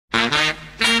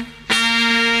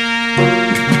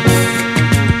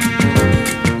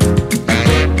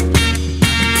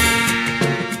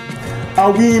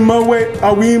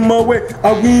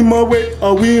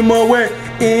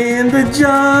In the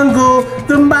jungle,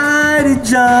 the mighty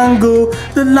jungle,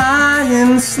 the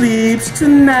lion sleeps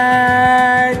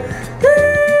tonight.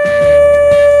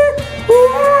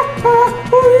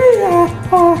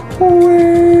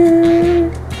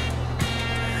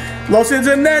 Los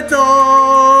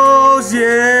Internetos,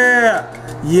 yeah,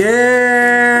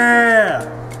 yeah.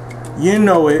 You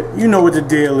know it. You know what the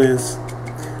deal is.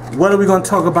 What are we going to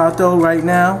talk about though right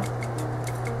now?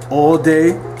 All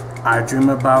day, I dream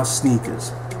about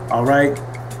sneakers. All right?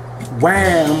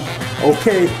 Wham!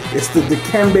 Okay, it's the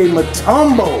Dikembe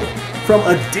Motumbo from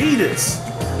Adidas.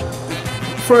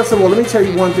 First of all, let me tell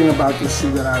you one thing about this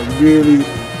shoe that I really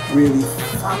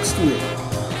fucks with.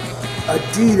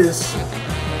 Adidas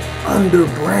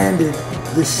underbranded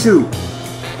the shoe.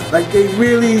 Like they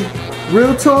really,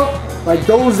 real talk, like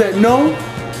those that know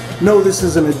this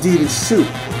is an Adidas shoe.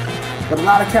 But a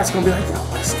lot of cats gonna be like, yo,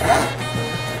 what's that?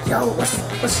 Yo,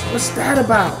 what's that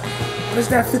about? What is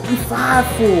that 55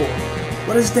 for?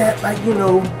 What is that, like, you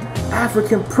know,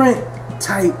 African print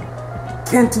type,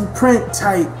 Kente print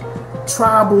type,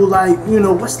 tribal, like, you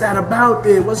know, what's that about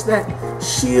there? What's that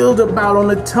shield about on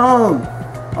the tongue?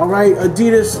 All right,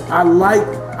 Adidas, I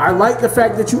like the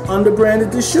fact that you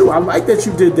underbranded this shoe. I like that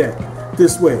you did that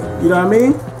this way. You know what I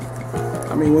mean?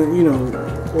 I mean, when, you know,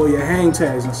 all your hang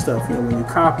tags and stuff, you know, when you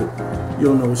cop it,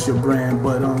 you'll know it's your brand.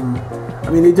 But I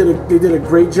mean, they did a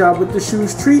great job with the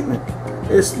shoe's treatment.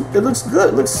 It looks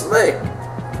good, it looks slick.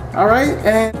 All right,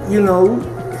 and you know,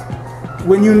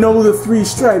 when you know the 3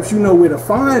 stripes, you know where to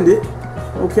find it.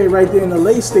 Okay, right there in the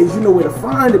lace stage, you know where to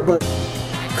find it. But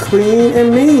clean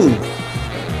and mean,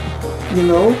 you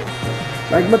know,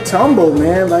 like Motumbo,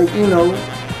 man, like, you know,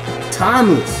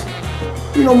 timeless.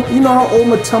 You know how old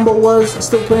Motumbo was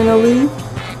still playing in the league?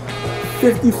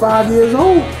 55 years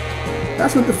old.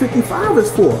 That's what the 55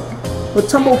 is for.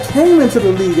 Motumbo came into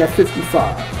the league at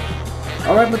 55.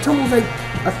 All right, Motumbo's like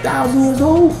 1,000 years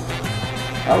old.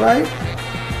 All right.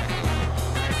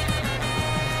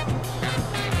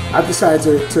 I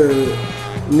decided to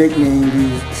nickname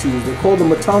these shoes. They call them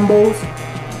Motumbos,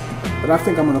 but I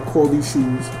think I'm gonna call these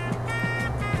shoes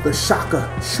the Shaka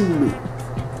ShoeLou.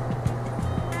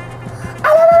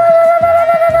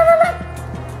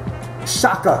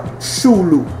 Shaka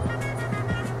ShoeLou.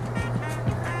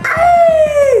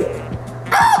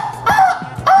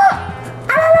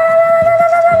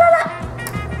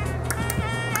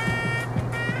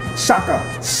 Shaka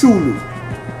ShoeLou,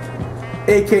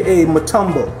 aka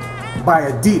Motumbo by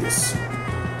Adidas.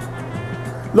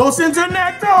 Los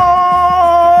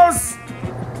Internetos!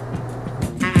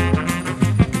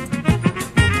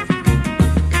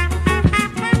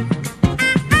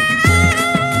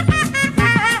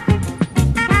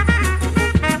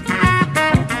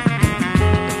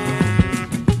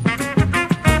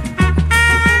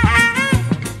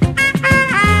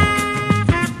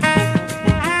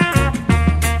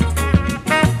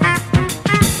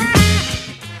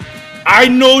 I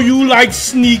know you like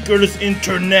sneakers,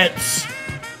 internets.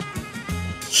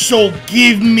 So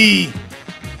give me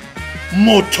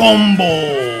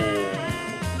Motumbo.